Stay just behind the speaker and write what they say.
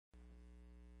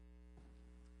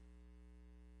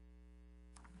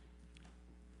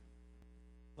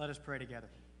Let us pray together.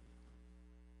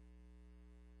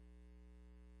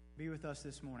 Be with us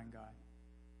this morning, God.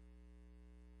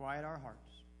 Quiet our hearts.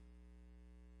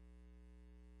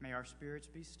 May our spirits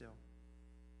be still,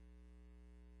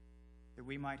 that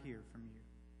we might hear from you.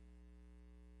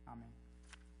 Amen.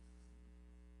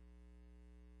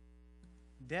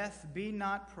 Death, be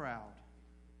not proud,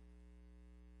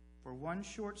 for one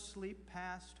short sleep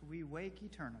past we wake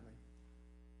eternally,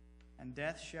 and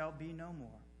death shall be no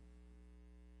more.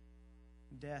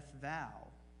 Death, thou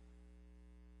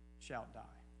shalt die.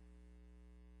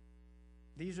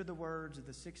 These are the words of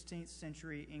the 16th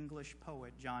century English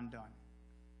poet John Donne.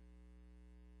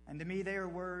 And to me, they are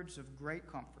words of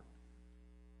great comfort.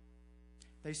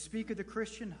 They speak of the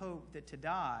Christian hope that to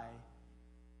die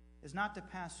is not to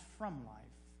pass from life,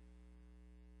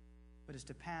 but is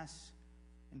to pass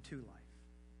into life.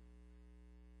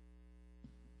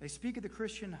 They speak of the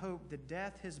Christian hope that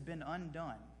death has been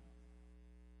undone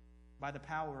by the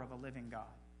power of a living God.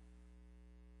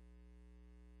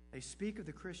 They speak of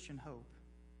the Christian hope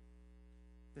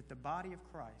that the body of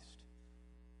Christ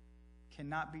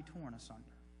cannot be torn asunder.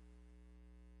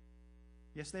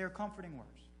 Yes, they are comforting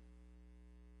words,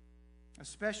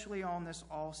 especially on this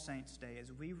All Saints' Day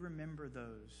as we remember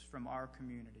those from our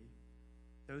community,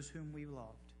 those whom we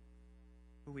loved,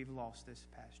 who we've lost this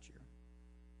past year.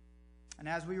 And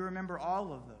as we remember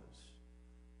all of those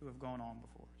who have gone on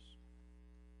before us.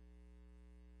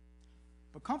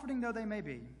 But comforting though they may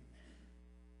be,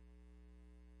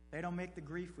 they don't make the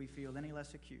grief we feel any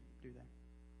less acute, do they?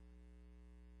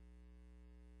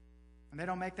 And they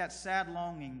don't make that sad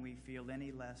longing we feel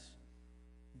any less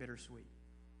bittersweet,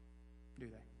 do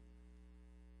they?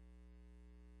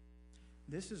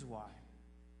 This is why,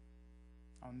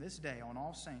 on this day, on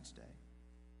All Saints' Day,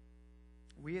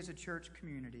 we as a church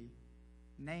community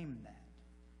name that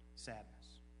sadness.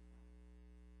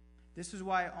 This is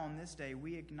why on this day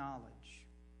we acknowledge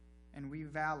and we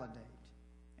validate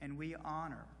and we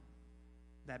honor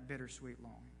that bittersweet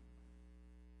longing.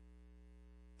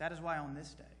 That is why on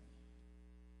this day,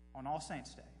 on All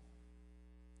Saints' Day,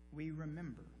 we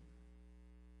remember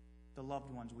the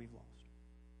loved ones we've lost.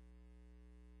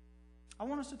 I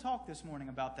want us to talk this morning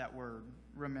about that word,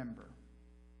 remember.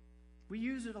 We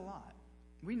use it a lot.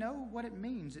 We know what it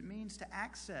means. It means to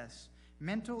access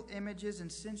mental images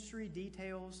and sensory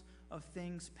details of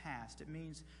things past. It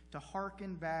means to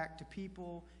hearken back to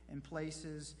people and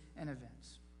places and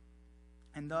events.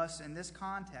 And thus, in this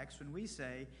context, when we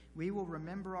say we will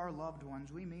remember our loved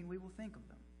ones, we mean we will think of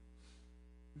them,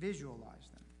 visualize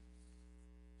them,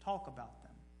 talk about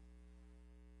them,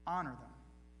 honor them.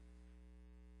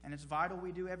 And it's vital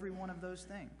we do every one of those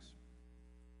things.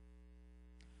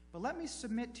 But let me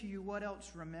submit to you what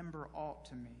else remember ought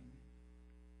to mean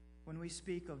when we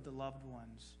speak of the loved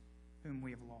ones whom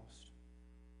we have lost.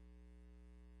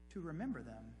 To remember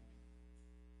them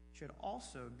should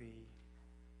also be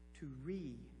to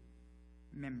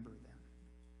remember them.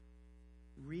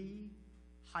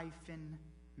 Re-member.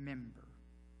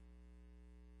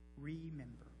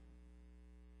 Remember.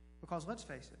 Because let's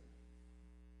face it,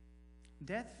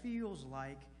 death feels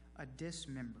like a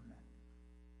dismemberment.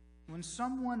 When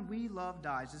someone we love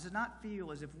dies, does it not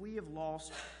feel as if we have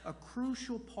lost a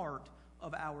crucial part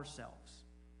of ourselves?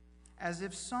 As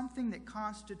if something that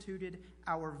constituted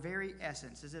our very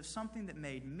essence, as if something that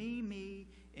made me, me,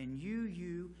 and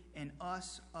you, and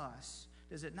us, us.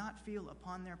 Does it not feel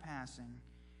upon their passing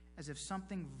as if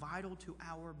something vital to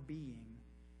our being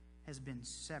has been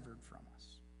severed from us?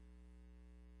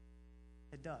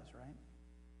 It does, right?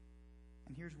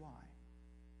 And here's why.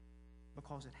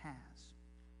 Because it has.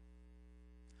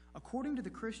 According to the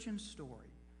Christian story,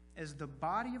 as the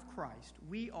body of Christ,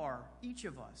 we are, each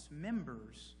of us,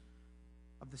 members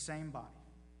of the same body.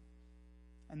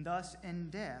 And thus, in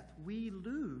death, we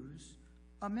lose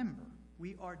a member.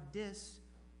 We are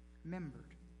dismembered.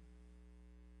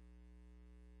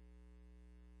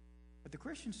 But the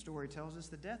Christian story tells us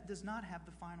that death does not have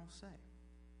the final say.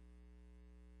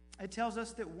 It tells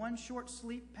us that one short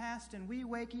sleep passed and we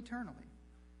wake eternally.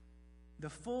 The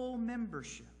full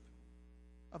membership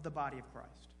of the body of Christ.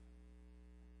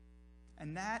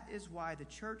 And that is why the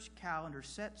church calendar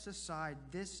sets aside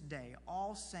this day,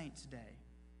 All Saints' Day,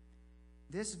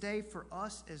 this day for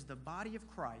us as the body of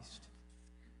Christ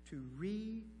to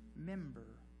remember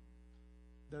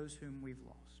those whom we've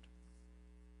lost.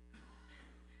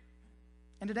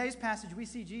 In today's passage, we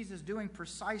see Jesus doing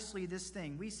precisely this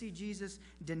thing. We see Jesus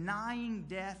denying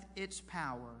death its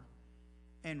power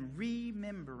and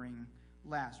remembering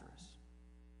Lazarus.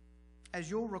 As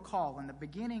you'll recall, in the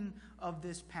beginning of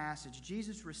this passage,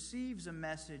 Jesus receives a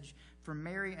message from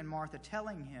Mary and Martha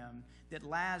telling him that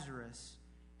Lazarus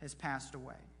has passed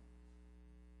away.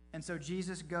 And so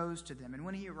Jesus goes to them. And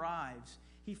when he arrives,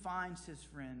 he finds his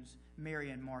friends,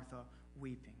 Mary and Martha,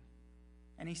 weeping.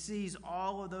 And he sees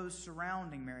all of those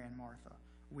surrounding Mary and Martha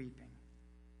weeping.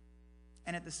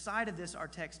 And at the sight of this, our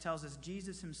text tells us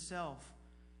Jesus himself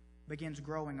begins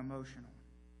growing emotional.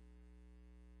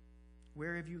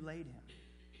 "Where have you laid him?"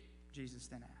 Jesus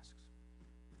then asks.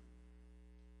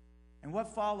 And what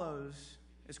follows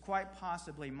is quite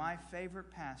possibly my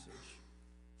favorite passage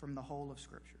from the whole of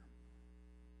Scripture.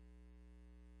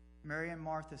 Mary and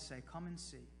Martha say, "Come and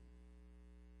see."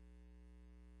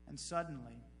 And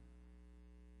suddenly,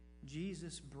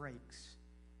 Jesus breaks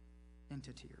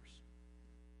into tears.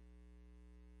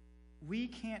 We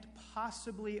can't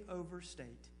possibly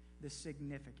overstate the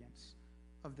significance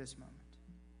of this moment.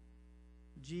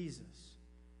 Jesus,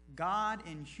 God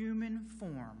in human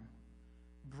form,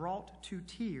 brought to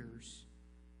tears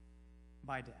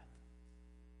by death.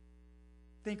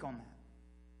 Think on that.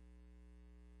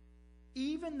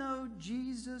 Even though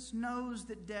Jesus knows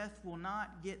that death will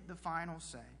not get the final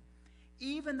say,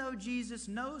 even though Jesus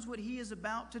knows what he is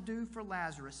about to do for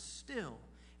Lazarus, still,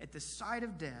 at the sight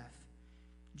of death,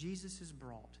 Jesus is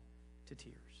brought to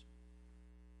tears.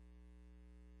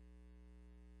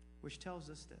 Which tells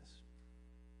us this: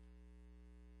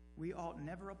 we ought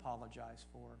never apologize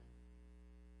for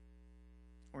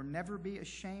or never be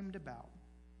ashamed about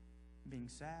being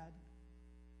sad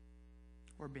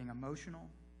or being emotional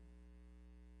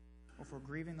or for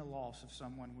grieving the loss of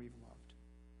someone we've loved.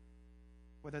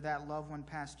 Whether that loved one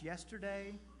passed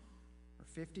yesterday or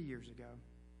 50 years ago,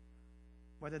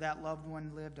 whether that loved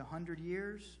one lived 100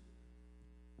 years,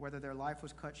 whether their life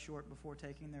was cut short before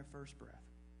taking their first breath.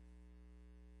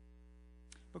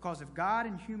 Because if God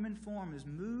in human form is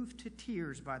moved to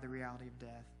tears by the reality of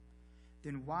death,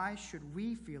 then why should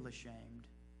we feel ashamed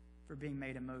for being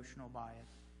made emotional by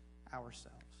it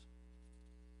ourselves?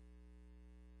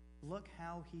 Look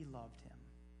how he loved him,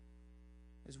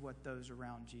 is what those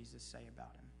around Jesus say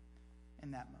about him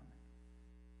in that moment.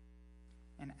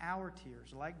 And our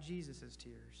tears, like Jesus'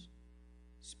 tears,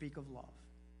 speak of love.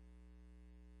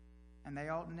 And they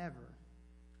ought never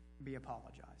be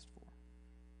apologized for.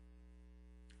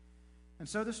 And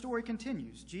so the story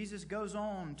continues. Jesus goes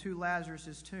on to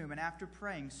Lazarus' tomb, and after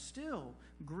praying, still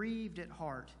grieved at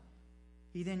heart,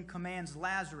 he then commands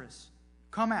Lazarus,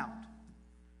 "Come out."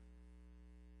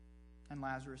 And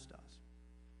Lazarus does.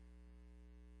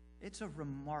 It's a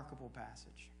remarkable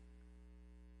passage.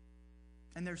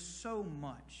 And there's so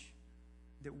much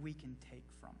that we can take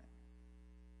from it.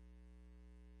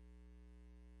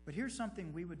 But here's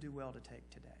something we would do well to take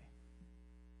today.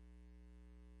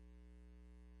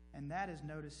 And that is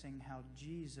noticing how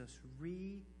Jesus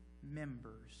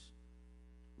remembers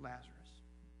Lazarus.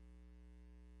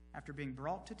 After being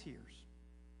brought to tears,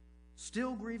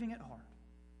 still grieving at heart,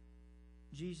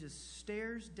 Jesus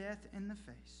stares death in the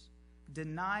face,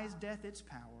 denies death its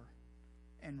power,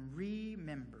 and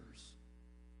remembers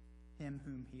him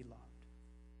whom he loved.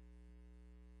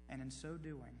 And in so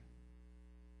doing,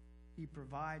 he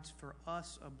provides for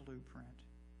us a blueprint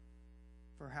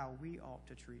for how we ought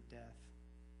to treat death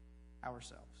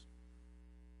ourselves.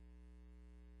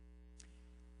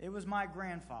 It was my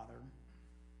grandfather,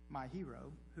 my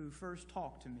hero, who first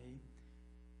talked to me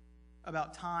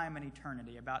about time and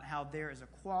eternity, about how there is a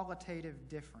qualitative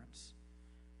difference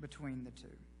between the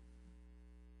two.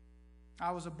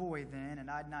 I was a boy then, and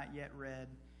I'd not yet read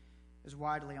as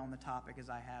widely on the topic as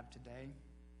I have today.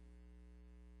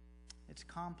 It's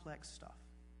complex stuff.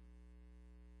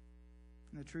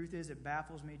 And the truth is, it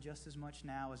baffles me just as much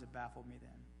now as it baffled me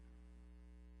then.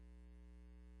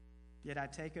 Yet I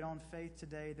take it on faith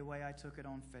today the way I took it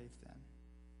on faith then.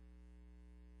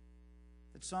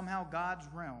 That somehow God's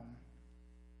realm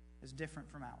is different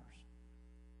from ours.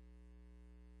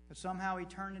 That somehow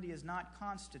eternity is not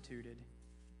constituted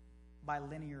by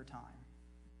linear time.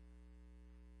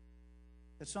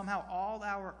 That somehow all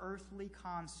our earthly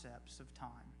concepts of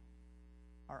time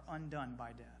are undone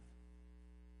by death.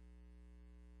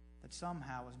 That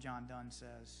somehow, as John Donne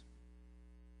says,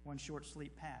 one short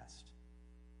sleep passed,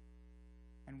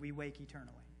 and we wake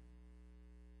eternally.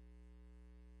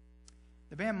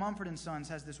 The band Mumford & Sons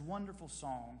has this wonderful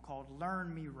song called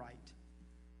 "Learn Me Right."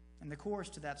 And the chorus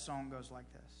to that song goes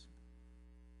like this: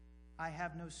 I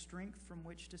have no strength from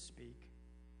which to speak.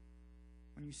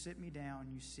 When you sit me down,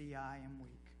 you see I am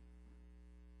weak.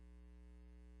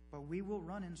 But we will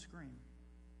run and scream.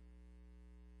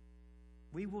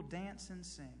 We will dance and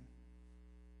sing.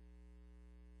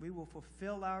 We will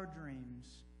fulfill our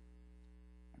dreams,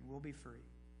 and we'll be free.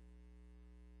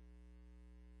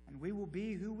 And we will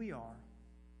be who we are,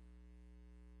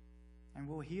 and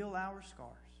will heal our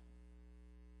scars,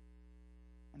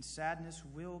 and sadness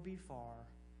will be far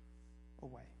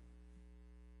away.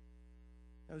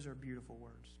 Those are beautiful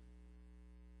words.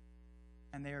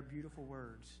 And they are beautiful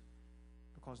words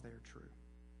because they are true.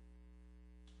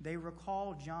 They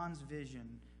recall John's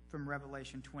vision from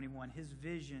Revelation 21, his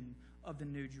vision of the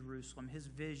New Jerusalem, his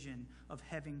vision of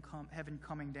heaven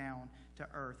coming down to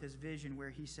earth, his vision where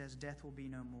he says death will be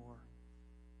no more,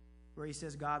 where he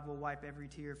says God will wipe every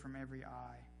tear from every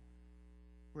eye,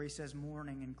 where he says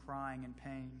mourning and crying and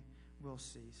pain will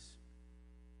cease.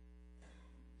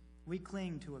 We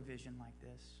cling to a vision like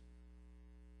this.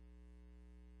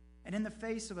 And in the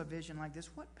face of a vision like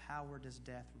this, what power does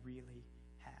death really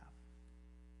have?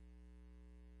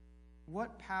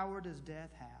 What power does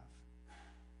death have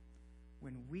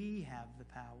when we have the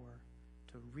power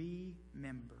to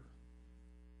remember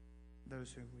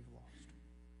those whom we've lost?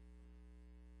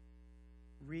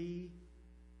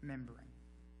 Remembering.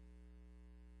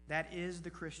 That is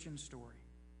the Christian story.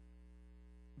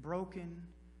 Broken,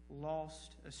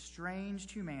 lost, estranged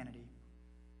humanity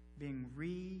being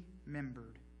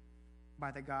remembered by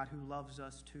the God who loves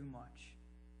us too much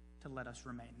to let us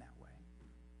remain that way.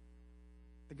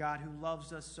 The God who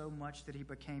loves us so much that he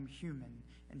became human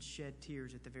and shed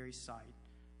tears at the very sight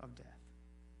of death.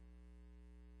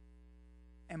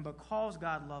 And because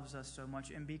God loves us so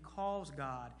much, and because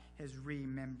God has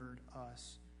remembered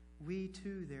us, we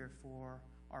too, therefore,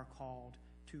 are called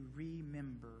to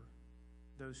remember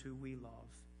those who we love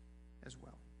as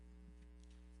well.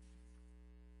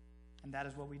 And that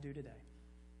is what we do today.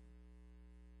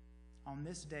 On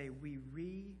this day, we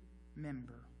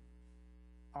remember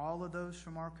all of those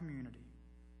from our community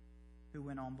who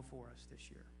went on before us this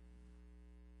year,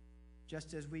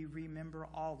 just as we remember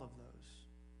all of those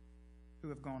who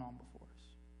have gone on before us.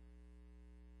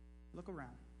 Look around.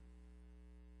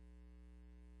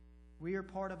 We are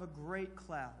part of a great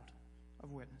cloud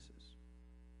of witnesses,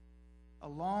 a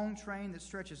long train that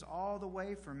stretches all the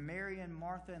way from Mary and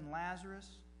Martha and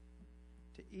Lazarus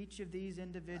to each of these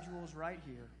individuals right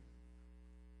here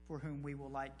for whom we will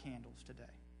light candles today.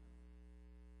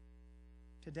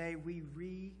 Today we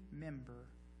remember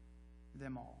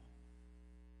them all.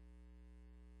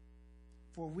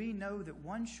 For we know that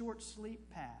one short sleep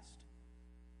passed,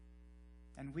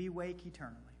 and we wake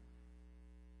eternally,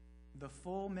 the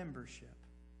full membership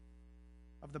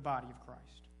of the body of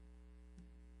Christ.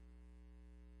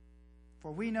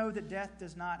 For we know that death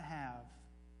does not have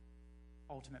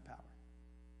ultimate power.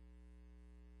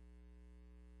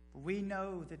 For we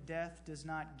know that death does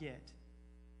not get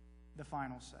the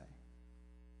final say.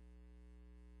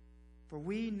 For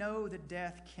we know that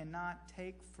death cannot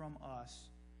take from us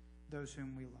those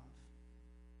whom we love.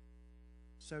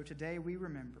 So today we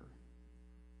remember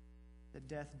that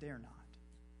death dare not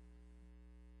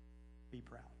be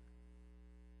proud.